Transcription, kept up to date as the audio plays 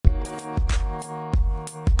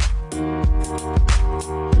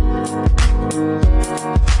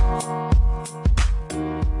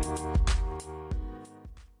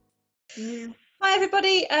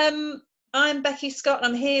I'm Becky Scott.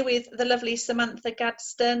 I'm here with the lovely Samantha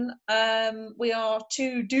Gadsden. We are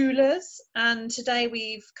two doulas, and today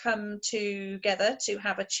we've come together to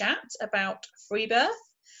have a chat about Freebirth.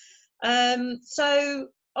 So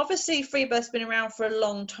obviously Freebirth's been around for a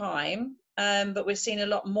long time, but we're seeing a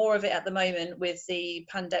lot more of it at the moment with the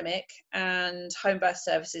pandemic and home birth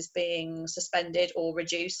services being suspended or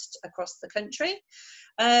reduced across the country.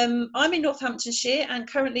 I'm in Northamptonshire, and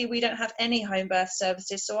currently we don't have any home birth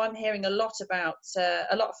services, so I'm hearing a lot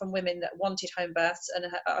from women that wanted home births and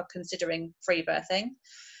are considering free birthing.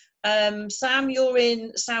 Sam, you're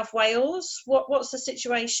in South Wales. What's the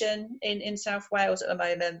situation in South Wales at the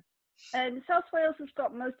moment? South Wales has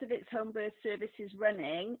got most of its home birth services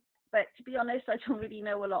running, but to be honest, I don't really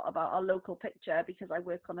know a lot about our local picture because I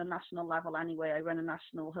work on a national level anyway. I run a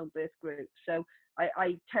national home birth group, so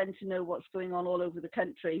I tend to know what's going on all over the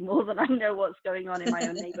country more than I know what's going on in my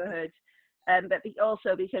own neighbourhood. But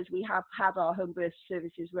also because we have had our home birth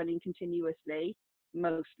services running continuously,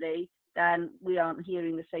 mostly, then we aren't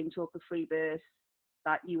hearing the same talk of free birth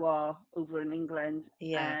that you are over in England.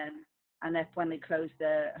 Yeah. And that's when they closed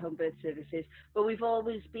the home birth services. But we've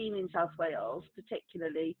always been in South Wales,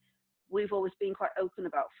 particularly, we've always been quite open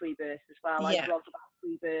about free birth as well. Yeah. I blog about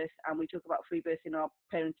free birth, and we talk about free birth in our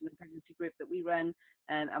parenting and pregnancy group that we run,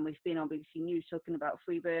 and we've been on BBC News talking about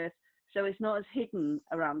free birth. So it's not as hidden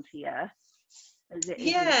around here as it is.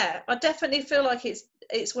 Yeah, I definitely feel like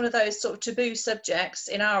it's one of those sort of taboo subjects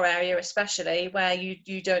in our area, especially where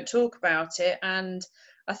you don't talk about it, and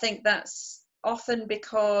I think that's often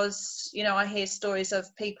because, you know, I hear stories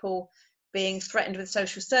of people being threatened with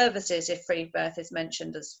social services if free birth is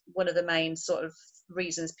mentioned as one of the main sort of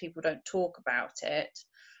reasons people don't talk about it.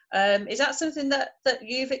 Is that something that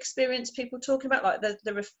you've experienced, people talking about, like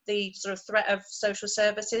the sort of threat of social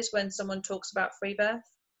services when someone talks about free birth?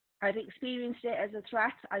 I've experienced it as a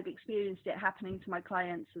threat. I've experienced it happening to my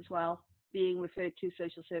clients as well, being referred to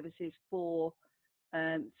social services for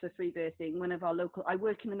free birthing. One of our local, I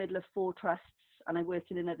work in the middle of 4 trusts, and I work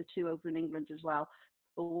in another 2 over in England as well.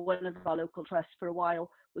 But one of our local trusts for a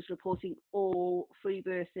while was reporting all free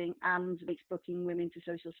birthing and mixed booking women to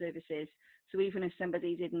social services. So even if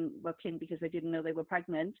somebody didn't book in because they didn't know they were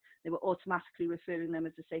pregnant, they were automatically referring them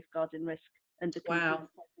as a safeguarding risk under Wow.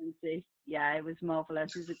 pregnancy. Yeah, it was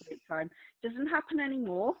marvellous. It was a great time. Doesn't happen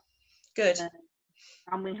anymore. Good.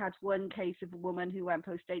 And we had one case of a woman who went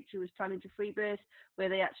post-date who was planning to free birth, where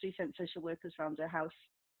they actually sent social workers around her house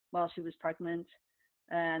while she was pregnant.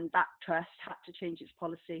 And that trust had to change its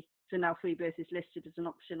policy. So now free birth is listed as an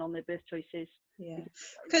option on their birth choices. Yeah.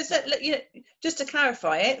 Because, you know, just to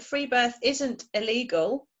clarify it, free birth isn't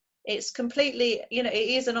illegal. It's completely, you know, it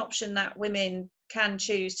is an option that women can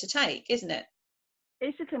choose to take, isn't it?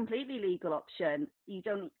 It's a completely legal option. You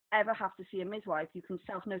don't ever have to see a midwife. You can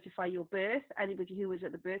self-notify your birth. Anybody who was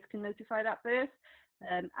at the birth can notify that birth.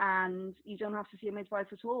 And you don't have to see a midwife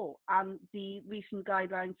at all. And the recent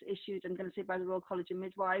guidelines issued, I'm going to say by the Royal College of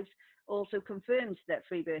Midwives, also confirms that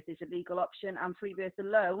free birth is a legal option, and free birth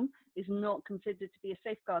alone is not considered to be a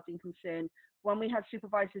safeguarding concern. When we had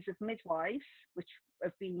supervisors of midwives, which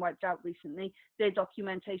have been wiped out recently, their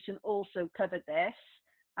documentation also covered this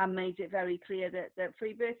and made it very clear that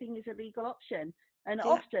free birthing is a legal option. And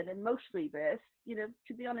often in most free births, you know,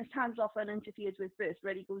 to be honest, hands off uninterfered with birth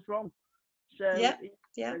really goes wrong. So it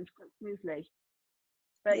runs quite smoothly.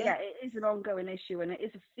 But yeah, it is an ongoing issue, and it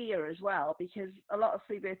is a fear as well, because a lot of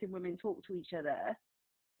free birthing women talk to each other,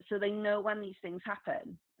 so they know when these things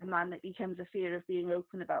happen, and then it becomes a fear of being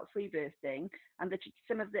open about free birthing. And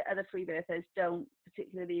some of the other free birthers don't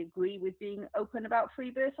particularly agree with being open about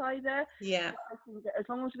free birth either. Yeah. But I think that as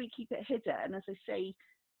long as we keep it hidden, as I say,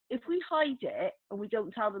 if we hide it and we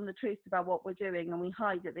don't tell them the truth about what we're doing, and we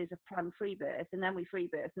hide that there's a planned free birth, and then we free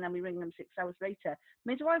birth, and then we ring them 6 hours later,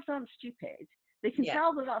 midwives aren't stupid. They can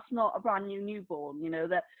tell that that's not a brand new newborn, you know,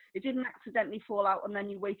 that it didn't accidentally fall out and then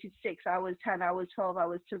you waited 6 hours, 10 hours, 12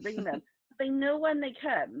 hours to ring them. They know when they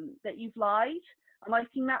come that you've lied. And I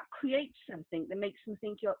think that creates something that makes them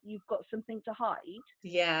think you've got something to hide.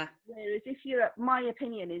 Yeah. Whereas my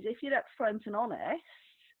opinion is, if you're upfront and honest,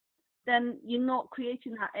 then you're not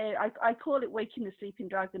creating that air. I call it waking the sleeping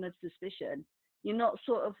dragon of suspicion. You're not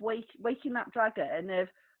sort of waking that dragon of,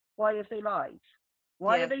 why have they lied?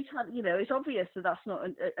 Why are they, you know, it's obvious that that's not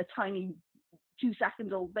a tiny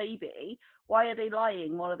 2-second-old baby. Why are they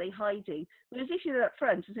lying? What are they hiding? Whereas if you're up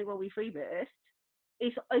front and say, well, we free birthed,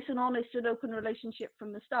 it's an honest and open relationship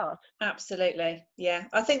from the start. Absolutely. Yeah.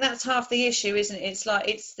 I think that's half the issue, isn't it? It's like,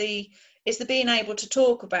 it's the being able to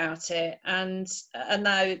talk about it, and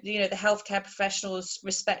now, you know, the healthcare professionals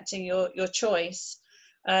respecting your choice.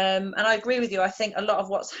 And I agree with you. I think a lot of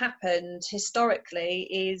what's happened historically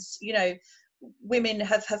is, women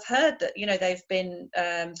have heard that, they've been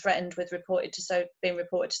threatened with being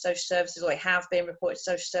reported to social services, or they have been reported to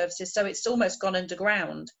social services. So it's almost gone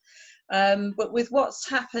underground. But with what's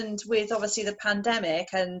happened with obviously the pandemic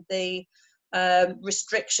and the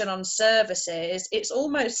restriction on services, it's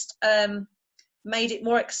almost made it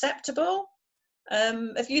more acceptable.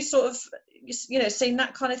 Have you sort of, seen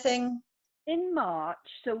that kind of thing? In March,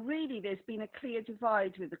 so really there's been a clear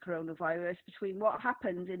divide with the coronavirus between what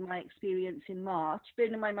happened in my experience in March.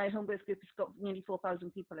 Bearing in mind my home birth group has got nearly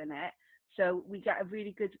 4,000 people in it, so we get a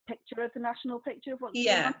really good picture of the national picture of what's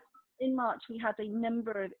going on. In March, we had a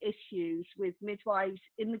number of issues with midwives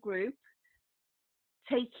in the group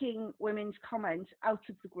taking women's comments out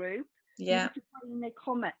of the group, notifying their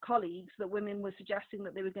colleagues that women were suggesting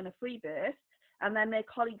that they were going to free birth, and then their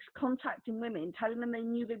colleagues contacting women, telling them they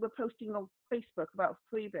knew they were posting on Facebook about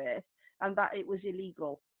free birth and that it was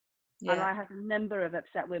illegal. And I had a number of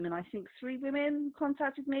upset women. I think 3 women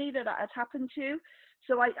contacted me that had happened to.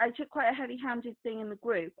 So I took quite a heavy-handed thing in the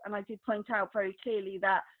group, and I did point out very clearly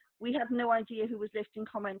that we had no idea who was lifting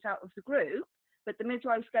comments out of the group, but the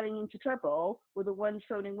midwives getting into trouble were the ones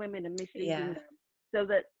phoning women and misleading them, so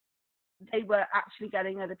that they were actually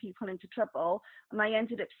getting other people into trouble. And I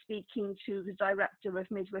ended up speaking to the director of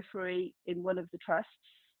midwifery in one of the trusts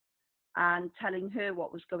and telling her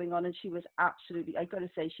what was going on, and she was absolutely, I got to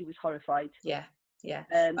say, she was horrified.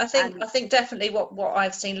 I think definitely what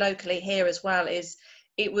I've seen locally here as well is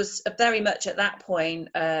it was very much at that point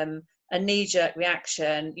a knee-jerk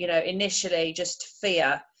reaction, initially just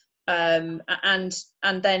fear, and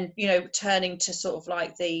then turning to sort of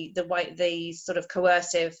like the sort of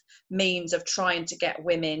coercive means of trying to get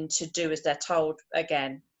women to do as they're told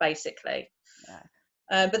again, basically.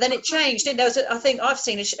 But then it changed. I think I've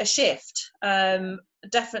seen a shift,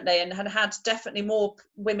 definitely, and had definitely more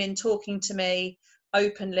women talking to me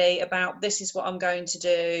openly about this is what I'm going to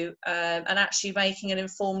do, and actually making an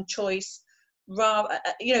informed choice, rather,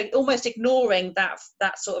 almost ignoring that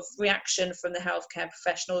sort of reaction from the healthcare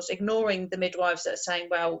professionals, ignoring the midwives that are saying,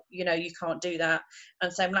 well, you can't do that,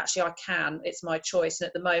 and saying, well, actually I can, it's my choice, and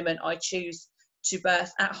at the moment I choose to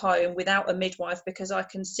birth at home without a midwife because I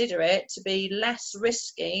consider it to be less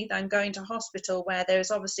risky than going to hospital where there's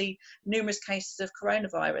obviously numerous cases of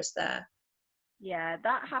coronavirus there. Yeah,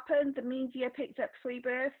 that happened. The media picked up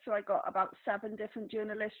Freebirth, so I got about 7 different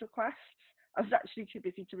journalist requests. I was actually too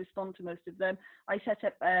busy to respond to most of them. I set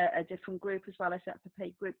up a different group as well. I set up a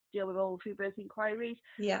paid group to deal with all Freebirth inquiries.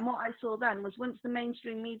 And what I saw then was once the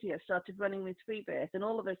mainstream media started running with Freebirth, and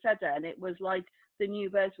all of a sudden it was like the new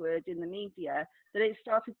buzzword in the media, that it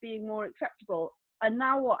started being more acceptable. And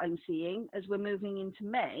now what I'm seeing as we're moving into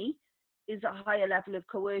May is a higher level of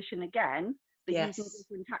coercion again, but using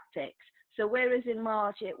different tactics. So whereas in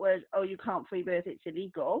March it was, oh, you can't free birth, it's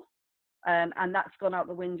illegal, and that's gone out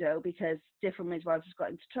the window because different midwives have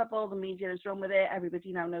got into trouble, the media has run with it,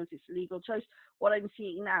 everybody now knows it's a legal choice. What I'm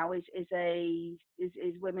seeing now is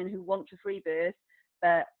women who want to free birth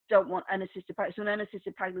but don't want unassisted pregnancy. So an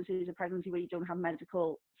unassisted pregnancy is a pregnancy where you don't have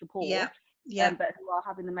medical support, but who are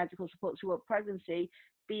having the medical support throughout pregnancy,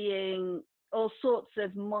 being all sorts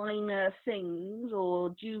of minor things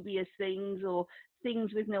or dubious things or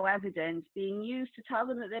things with no evidence being used to tell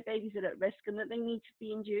them that their babies are at risk and that they need to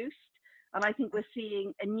be induced. And I think we're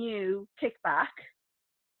seeing a new kickback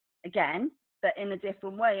again, but in a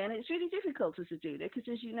different way. And it's really difficult as a doula because,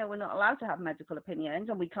 as you know, we're not allowed to have medical opinions,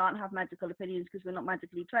 and we can't have medical opinions because we're not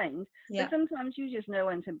medically trained. But sometimes you just know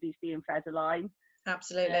when somebody's being fed a line.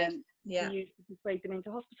 Absolutely. To use to persuade them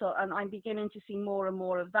into hospital. And I'm beginning to see more and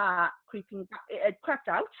more of that creeping back. It had crept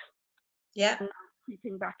out. And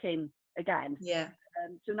creeping back in again.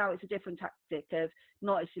 So now it's a different tactic of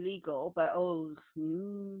not it's illegal, but your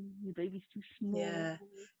baby's too small.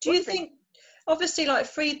 Do you think, obviously, like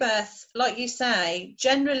free birth, like you say,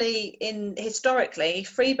 generally historically,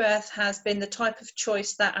 free birth has been the type of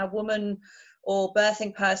choice that a woman or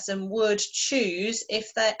birthing person would choose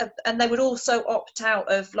and they would also opt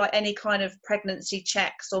out of like any kind of pregnancy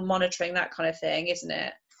checks or monitoring, that kind of thing, isn't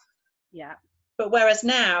it? But whereas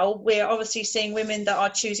now we're obviously seeing women that are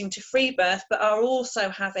choosing to free birth, but are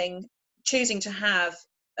also choosing to have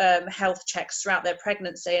health checks throughout their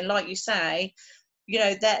pregnancy. And like you say,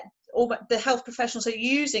 that the health professionals are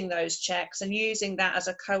using those checks and using that as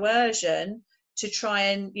a coercion to try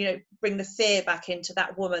and, bring the fear back into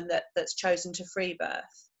that woman that's chosen to free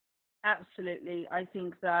birth. Absolutely. I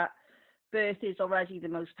think that birth is already the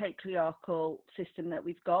most patriarchal system that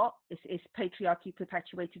we've got. It's patriarchy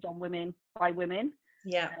perpetuated on women by women.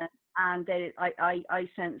 And then I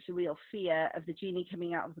sense a real fear of the genie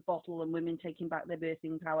coming out of the bottle and women taking back their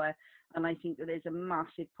birthing power. And I think that there's a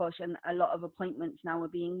massive push, and a lot of appointments now are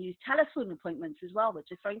being used, telephone appointments as well, which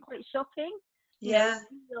I find quite shocking. You know, Yeah.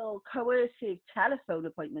 real coercive telephone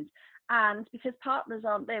appointments. And because partners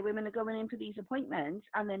aren't there, women are going in for these appointments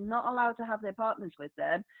and they're not allowed to have their partners with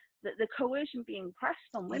them. The coercion being pressed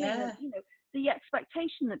on women, Yeah. and, you know, the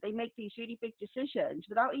expectation that they make these really big decisions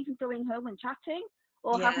without even going home and chatting,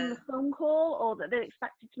 or having Yeah. the phone call, or that they're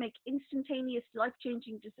expected to make instantaneous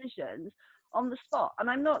life-changing decisions on the spot. And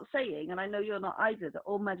I'm not saying, and I know you're not either, that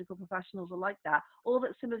all medical professionals are like that, or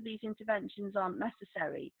that some of these interventions aren't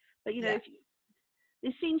necessary. But, you know, Yeah.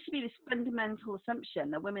 there seems to be this fundamental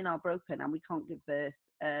assumption that women are broken and we can't give birth.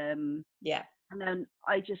 Yeah. And then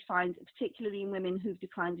I just find, particularly in women who've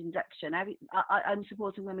declined induction, I'm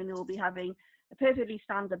supporting women who will be having a perfectly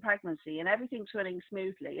standard pregnancy and everything's running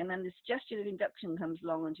smoothly. And then the suggestion of induction comes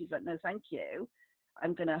along and she's like, no, thank you.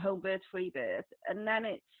 I'm going to home birth, free birth. And then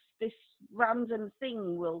it's this random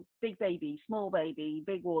thing, big baby, small baby,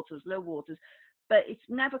 big waters, low waters. But it's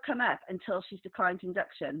never come up until she's declined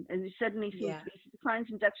induction. And it suddenly seems Yeah. to be she declines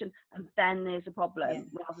induction and then there's a Yeah. problem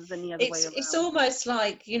rather than the other way It's around. almost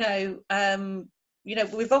like,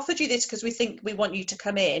 we've offered you this because we think we want you to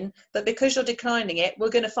come in, but because you're declining it, we're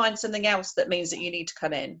going to find something else that means that you need to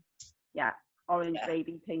come in. Yeah, orange Yeah.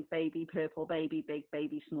 baby, pink baby, purple baby, big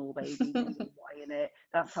baby, small baby, Y in it.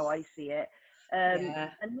 That's how I see it.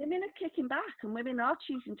 Yeah. And women are kicking back, and women are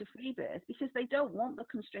choosing to free birth because they don't want the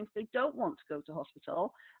constraints. They don't want to go to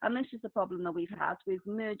hospital. And this is the problem that we've had with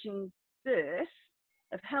merging births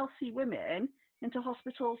of healthy women into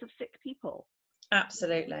hospitals of sick people.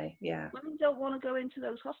 Absolutely. Yeah. Women don't want to go into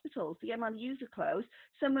those hospitals. The MRUs are closed.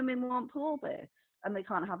 Some women want pool births, and they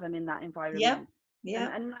can't have them in that Yeah. environment.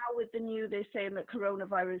 Yeah. And now with the new, they're saying that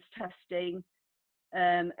coronavirus testing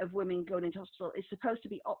of women going into hospital is supposed to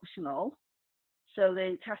be optional. So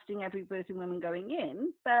they're testing every birthing woman going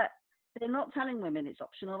in, but they're not telling women it's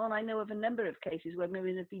optional. And I know of a number of cases where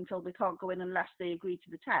women have been told they can't go in unless they agree to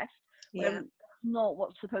the test, when Yeah. that's not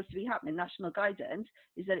what's supposed to be happening. National guidance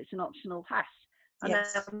is that it's an optional test. And then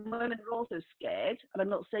Yes. women are also scared, and I'm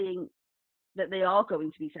not saying that they are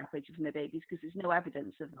going to be separated from their babies because there's no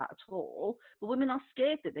evidence of that at all. But women are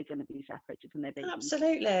scared that they're going to be separated from their babies.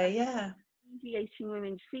 Absolutely. Yeah. Alleviating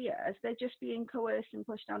women's fears, they're just being coerced and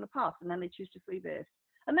pushed down a path, and then they choose to free birth.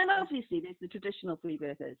 And then obviously there's the traditional free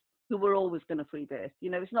birthers who were always going to free birth. You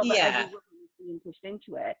know, it's not that every Yeah. woman is being pushed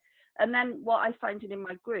into it. And then what I find in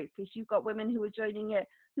my group is you've got women who are joining it,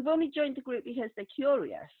 who've only joined the group because they're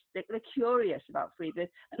curious. They're curious about free birth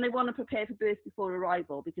and they want to prepare for birth before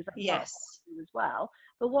arrival because that's part of Yes. what they do as well.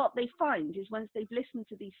 But what they find is once they've listened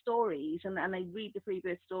to these stories and they read the free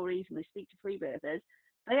birth stories and they speak to free birthers,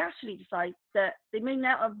 they actually decide that they may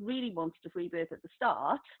not have really wanted to free birth at the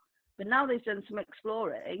start, but now they've done some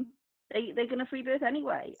exploring, they're going to free birth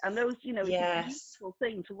anyway. And those, you know, it's a Yes. beautiful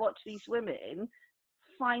thing to watch these women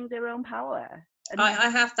find their own power. And I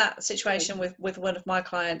have that situation with one of my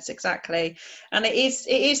clients exactly, and it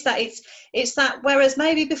is that it's that whereas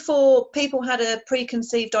maybe before people had a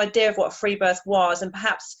preconceived idea of what a free birth was, and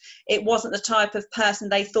perhaps it wasn't the type of person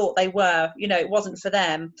they thought they were, it wasn't for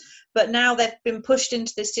them, but now they've been pushed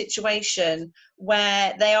into this situation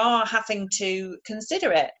where they are having to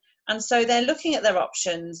consider it, and so they're looking at their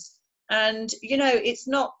options. And it's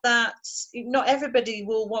not that not everybody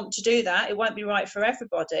will want to do that. It won't be right for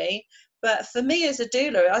everybody. But for me as a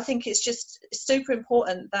doula, I think it's just super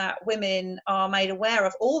important that women are made aware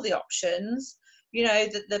of all the options,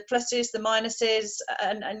 the pluses, the minuses,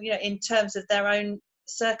 and in terms of their own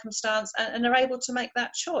circumstance, and are able to make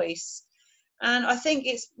that choice. And I think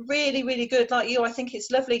it's really, really good. Like you, I think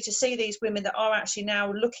it's lovely to see these women that are actually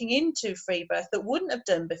now looking into free birth that wouldn't have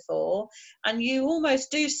done before. And you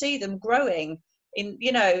almost do see them growing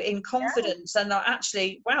in confidence, and like,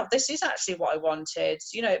 actually, wow, this is actually what I wanted.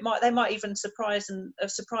 They might even surprise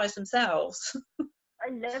themselves. I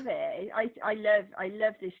love it. I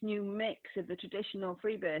love this new mix of the traditional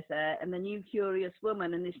free birther and the new curious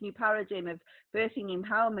woman, and this new paradigm of birthing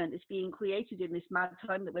empowerment that's being created in this mad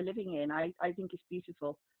time that we're living in. I think it's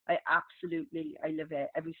beautiful. I love it,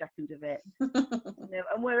 every second of it.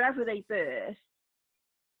 And wherever they birth,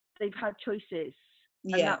 they've had choices,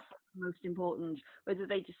 and Yeah. that's most important. Whether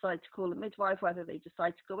they decide to call a midwife, whether they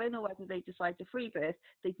decide to go in, or whether they decide to free birth,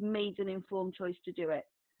 they've made an informed choice to do it.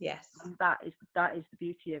 Yes. And that is the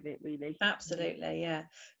beauty of it, really. Absolutely, yeah.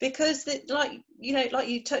 Because like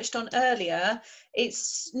you touched on earlier,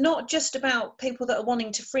 it's not just about people that are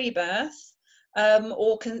wanting to free birth,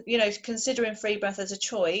 or considering free birth as a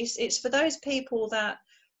choice. It's for those people that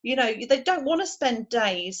you know, they don't want to spend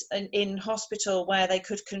days in hospital where they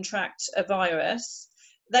could contract a virus.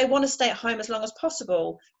 They want to stay at home as long as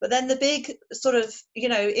possible. But then the big sort of, you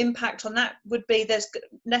know, impact on that would be there's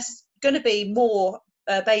going to be more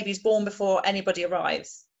babies born before anybody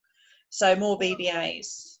arrives. So more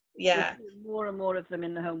BBAs. We're Yeah. seeing more and more of them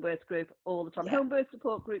in the home birth group all the time. Yeah. Home birth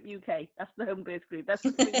support group UK. That's the home birth group. That's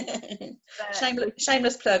the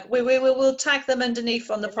Shameless plug. We'll tag them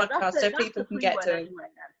underneath on the podcast so that's people the can free get one to them.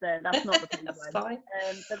 anyway. That's not the paid That's one. fine.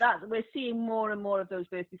 But we're seeing more and more of those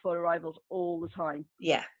births before arrivals all the time.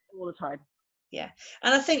 Yeah. All the time. Yeah.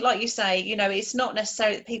 And I think, like you say, you know, it's not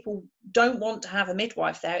necessarily that people don't want to have a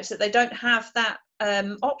midwife there, it's that they don't have that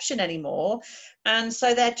option anymore. And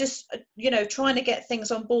so they're just, you know, trying to get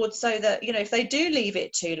things on board so that, you know, if they do leave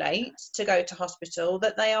it too late to go to hospital,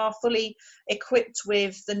 that they are fully equipped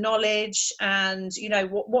with the knowledge and, you know,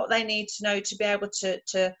 what they need to know to be able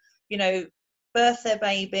to you know, birth their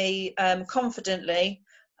baby confidently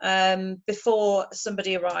before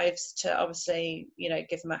somebody arrives to obviously, you know,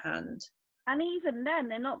 give them a hand. And even then,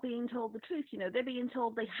 they're not being told the truth. You know, they're being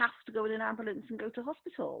told they have to go in an ambulance and go to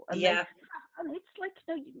hospital. And yeah. And it's like,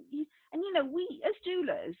 no, and you know, we as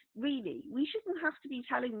doulas, really, we shouldn't have to be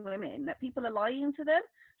telling women that people are lying to them.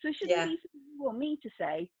 So it shouldn't be for you or me to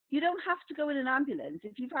say, you don't have to go in an ambulance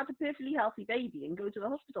if you've had a perfectly healthy baby and go to the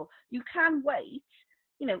hospital. You can wait.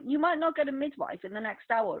 You know, you might not get a midwife in the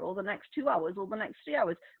next hour or the next 2 hours or the next 3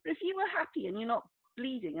 hours. But if you were happy and you're not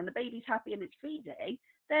bleeding and the baby's happy and it's feeding,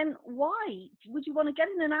 then why would you want to get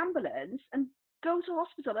in an ambulance and go to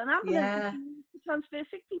hospital? An ambulance is used to transfer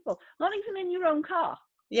sick people, not even in your own car.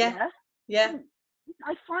 Yeah.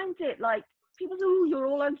 I find it like people say, oh, you're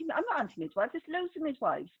all anti. I'm not anti-midwife. There's loads of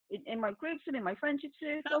midwives in my groups and in my friendship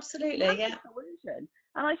circle. Absolutely, yeah. Coercion.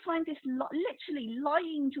 And I find this literally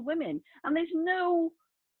lying to women. And there's no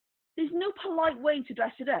polite way to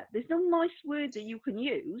dress it up. There's no nice word that you can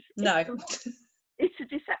use. No. It's a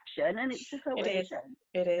deception and it's a coercion.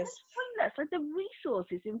 It is. It's pointless. Like the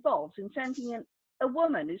resources involved in sending a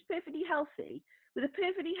woman who's perfectly healthy with a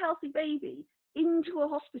perfectly healthy baby into a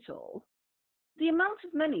hospital, the amount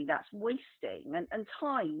of money that's wasting and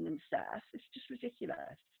time and stuff, it's just ridiculous.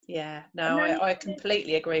 Yeah, no, I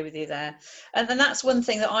completely agree with you there. And then that's one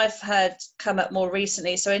thing that I've heard come up more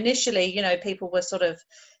recently. So initially, you know, people were sort of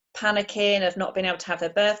panicking of not being able to have their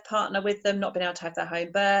birth partner with them, not being able to have their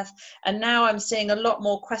home birth. And now I'm seeing a lot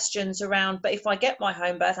more questions around, but if I get my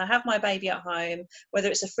home birth, I have my baby at home, whether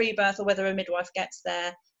it's a free birth or whether a midwife gets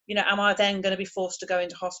there, you know, am I then going to be forced to go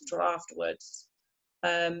into hospital afterwards?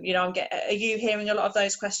 You know, are you hearing a lot of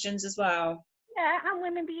those questions as well? Yeah, and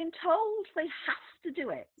women being told they have to do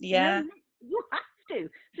it. Yeah. You have to.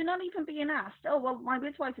 So not even being asked, oh, well, my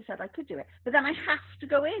midwife has said I could do it, but then I have to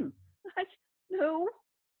go in. Like, no.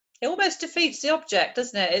 It almost defeats the object,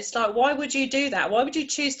 doesn't it? It's like, why would you do that? Why would you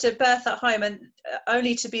choose to birth at home and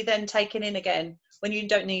only to be then taken in again when you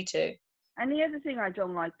don't need to? And the other thing I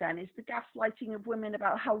don't like then is the gaslighting of women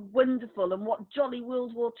about how wonderful and what jolly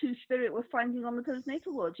World War II spirit we're finding on the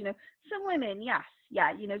postnatal wards. You know, some women, yes,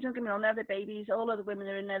 yeah, you know, don't get me wrong, they're the babies, all other women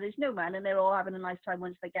are in there, there's no man, and they're all having a nice time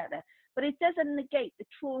once they get there. But it doesn't negate the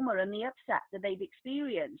trauma and the upset that they've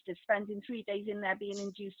experienced of spending 3 days in there being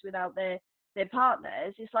induced without their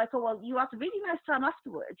partners. It's like, oh, well, you had a really nice time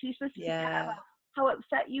afterwards. You're supposed to forget about how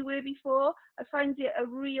upset you were before. I find it a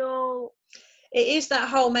real... It is that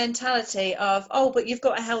whole mentality of, oh, but you've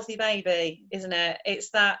got a healthy baby, isn't it? It's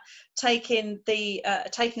that taking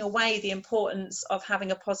away the importance of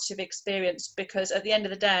having a positive experience, because at the end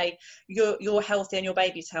of the day, you're healthy and your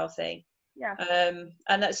baby's healthy. Yeah.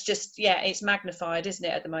 And that's just, it's magnified, isn't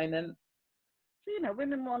it, at the moment? So, you know,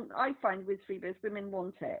 women I find with Freebirth, women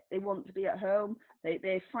want it. They want to be at home.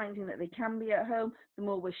 They're finding that they can be at home. The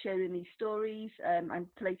more we're sharing these stories, I'm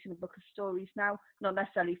collating a book of stories now, not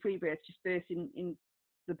necessarily Freebirth, just birth in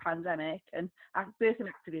the pandemic and birth and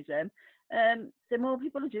activism. The more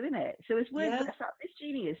people are doing it. So it's worth it. This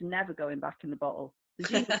genie is never going back in the bottle.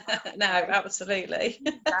 No, absolutely.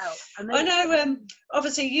 I know,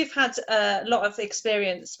 obviously you've had a lot of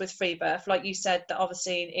experience with Freebirth, like you said, that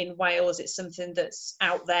obviously in Wales it's something that's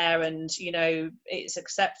out there and, you know, it's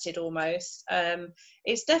accepted almost.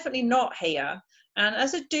 It's definitely not here. And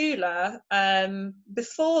as a doula,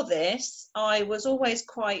 before this, I was always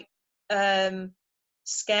quite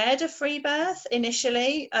scared of Freebirth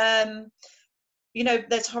initially. You know,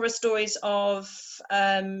 there's horror stories of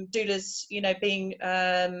doulas, you know, being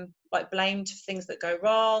like blamed for things that go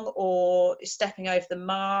wrong or stepping over the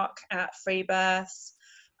mark at free births.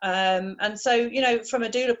 And so, you know, from a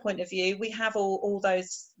doula point of view, we have all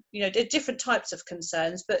those, you know, different types of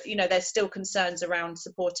concerns, but, you know, there's still concerns around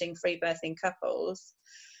supporting free birthing couples.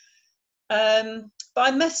 But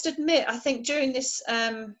I must admit, I think during this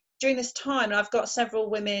time, and I've got several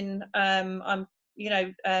women I'm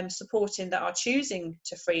supporting that are choosing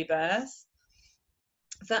to free birth,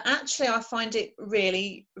 that actually I find it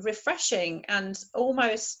really refreshing, and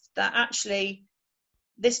almost that actually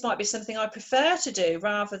this might be something I prefer to do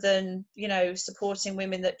rather than, supporting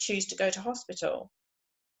women that choose to go to hospital.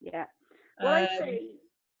 Yeah. Well, I'd say,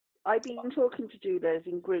 I've been talking to doulas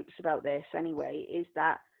in groups about this anyway, is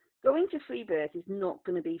that going to free birth is not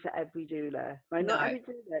going to be for every doula, right? No. Not every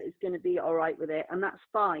doula is going to be all right with it, and that's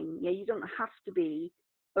fine. Yeah, you don't have to be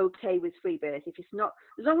okay with free birth. If it's not,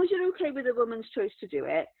 as long as you're okay with a woman's choice to do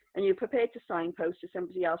it, and you're prepared to signpost to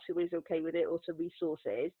somebody else who is okay with it or to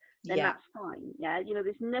resources, then Yeah. that's fine. Yeah,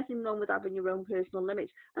 there's nothing wrong with having your own personal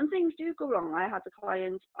limits. And things do go wrong. I had a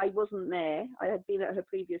client, I wasn't there. I had been at her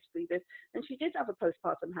previous free birth, and she did have a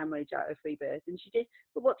postpartum hemorrhage at her free birth, and she did.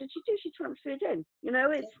 But what did she do? She transferred in.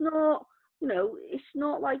 It's not. It's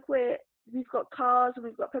not like we've got cars and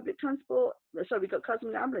we've got public transport. Sorry, we've got cars and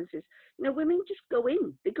we've got ambulances. Women just go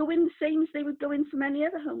in. They go in the same as they would go in from any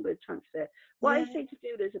other home birth transfer. What I say to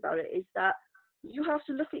doulas about it is that you have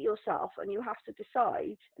to look at yourself and you have to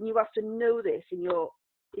decide, and you have to know this in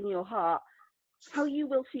your heart, how you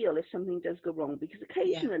will feel if something does go wrong, because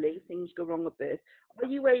occasionally things go wrong at birth. Are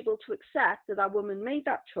you able to accept that woman made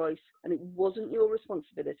that choice and it wasn't your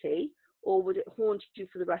responsibility, or would it haunt you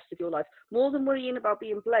for the rest of your life? More than worrying about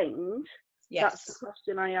being blamed, that's the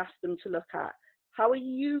question I ask them to look at. How are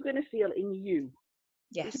you going to feel in you?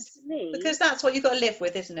 Yes. Me, because that's what you've got to live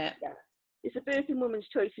with, isn't it? Yeah. It's a birthing woman's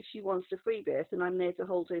choice if she wants to free birth, and I'm there to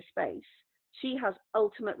hold her space. She has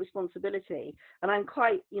ultimate responsibility, and I'm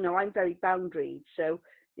quite, I'm very boundaried. So,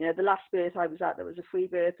 the last birth I was at, that was a free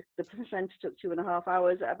birth, the placenta took 2.5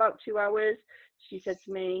 hours. At about 2 hours, she said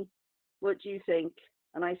to me, "What do you think?"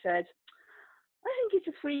 And I said, "I think it's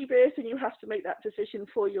a free birth, and you have to make that decision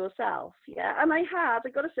for yourself." Yeah, and I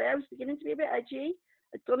got to say, I was beginning to be a bit edgy.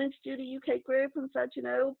 I'd gone in to do the UK group and said,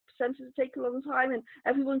 placentas take a long time, and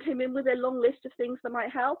everyone came in with their long list of things that might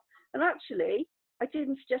help. And actually, I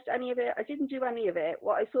didn't suggest any of it. I didn't do any of it.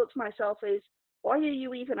 What I thought to myself is, why are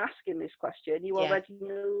you even asking this question? You already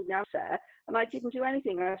know the answer. And I didn't do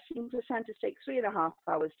anything. I've seen placentas take 3.5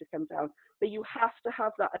 hours to come down. But you have to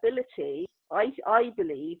have that ability, I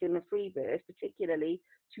believe, in a free birth, particularly,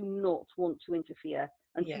 to not want to interfere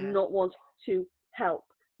and to not want to help,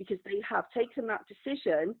 because they have taken that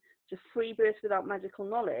decision to free birth without medical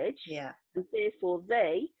knowledge. Yeah. And therefore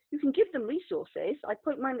you can give them resources. I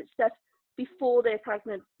point mine at steps before they're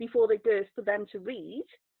pregnant, before they birth, for them to read,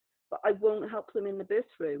 but I won't help them in the birth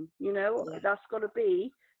room. That's got to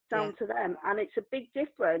be down to them. And it's a big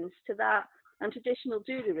difference to that and traditional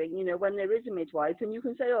doulaing, when there is a midwife and you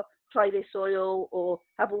can say, oh, try this oil or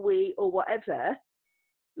have a wee or whatever,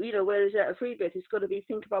 whereas at a free birth, it's got to be,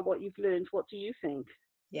 think about what you've learned. What do you think?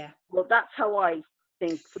 Yeah. Well, that's how I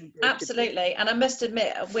think free birth absolutely. And I must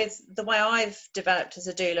admit, with the way I've developed as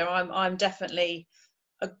a doula, I'm definitely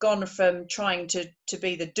gone from trying to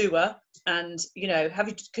be the doer and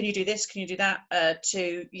can you do this, can you do that,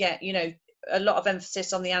 to a lot of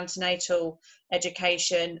emphasis on the antenatal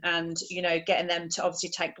education and getting them to obviously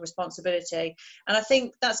take responsibility. And I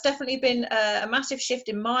think that's definitely been a massive shift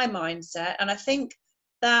in my mindset. And I think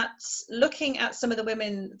that looking at some of the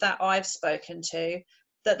women that I've spoken to,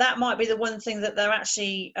 that might be the one thing that they're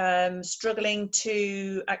actually struggling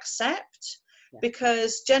to accept.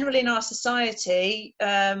 Because generally in our society,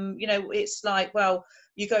 it's like, well,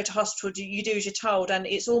 you go to hospital, you do as you're told, and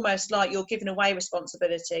it's almost like you're giving away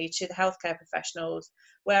responsibility to the healthcare professionals.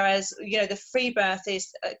 Whereas, the free birth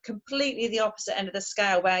is completely the opposite end of the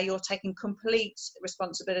scale, where you're taking complete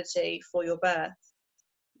responsibility for your birth.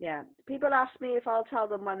 Yeah. People ask me if I'll tell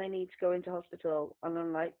them when they need to go into hospital, and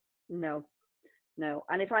I'm like, no.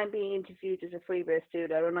 And if I'm being interviewed as a free birth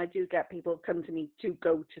doula, and I do get people come to me to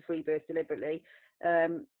go to free birth deliberately,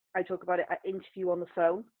 I talk about it at interview on the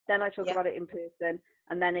phone, then I talk about it in person,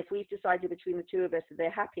 and then if we've decided between the two of us that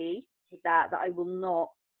they're happy with that I will not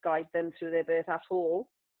guide them through their birth at all,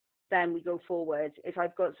 then we go forward. If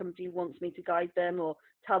I've got somebody who wants me to guide them or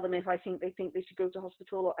tell them if I think they should go to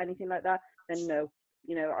hospital or anything like that, then no,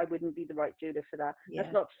 I wouldn't be the right doula for that.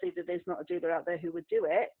 That's not to say that there's not a doula out there who would do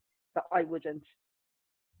it, but I wouldn't.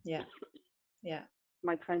 Yeah.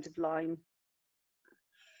 My kind of line.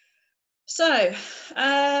 So,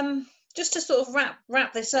 just to sort of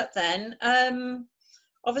wrap this up then,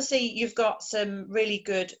 obviously you've got some really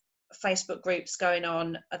good Facebook groups going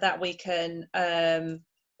on that we can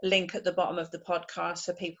link at the bottom of the podcast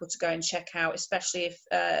for people to go and check out, especially if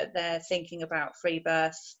they're thinking about free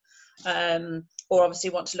birth. or obviously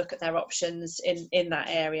want to look at their options in that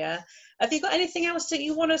area. Have you got anything else that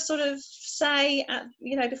you want to sort of say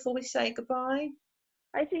before we say goodbye?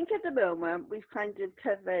 I think at the moment we've kind of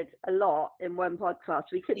covered a lot in one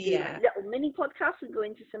podcast. We could do like little mini podcasts and go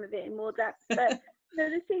into some of it in more depth. But the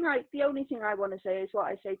only thing I want to say is what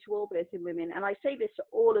I say to all birthing women, and I say this to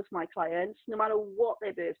all of my clients, no matter what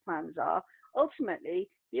their birth plans are. Ultimately,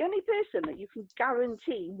 the only person that you can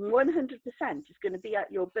guarantee 100% is going to be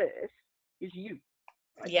at your birth is you.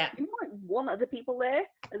 Right? Yeah. You might want other people there.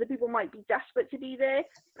 Other people might be desperate to be there.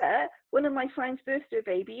 But one of my friends birthed her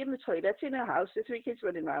baby in the toilet in her house with 3 kids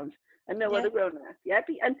running around and no other grown up. Yeah,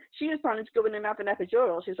 and she was planning to go in and have an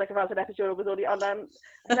epidural. She was like, if I had an epidural with all the and then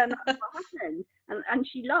that's what happened. And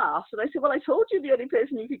she laughed. And I said, well, I told you the only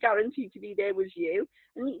person you could guarantee to be there was you.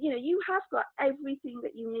 And you have got everything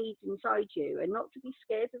that you need inside you, and not to be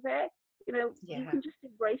scared of it. You can just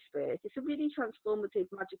embrace birth. It's a really transformative,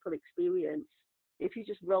 magical experience if you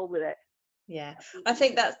just roll with it. Yeah, I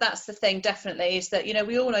think that's the thing, definitely, is that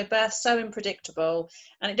we all know birth's so unpredictable,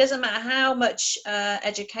 and it doesn't matter how much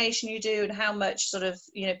education you do and how much sort of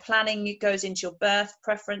planning goes into your birth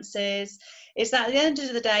preferences. Is that at the end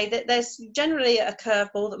of the day that there's generally a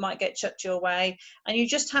curveball that might get chucked your way, and you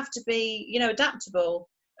just have to be adaptable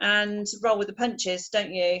and roll with the punches,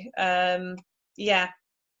 don't you? Yeah,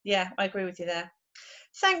 I agree with you there.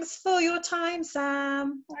 Thanks for your time,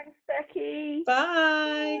 Sam. Thanks, Becky.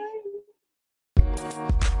 Bye. Bye.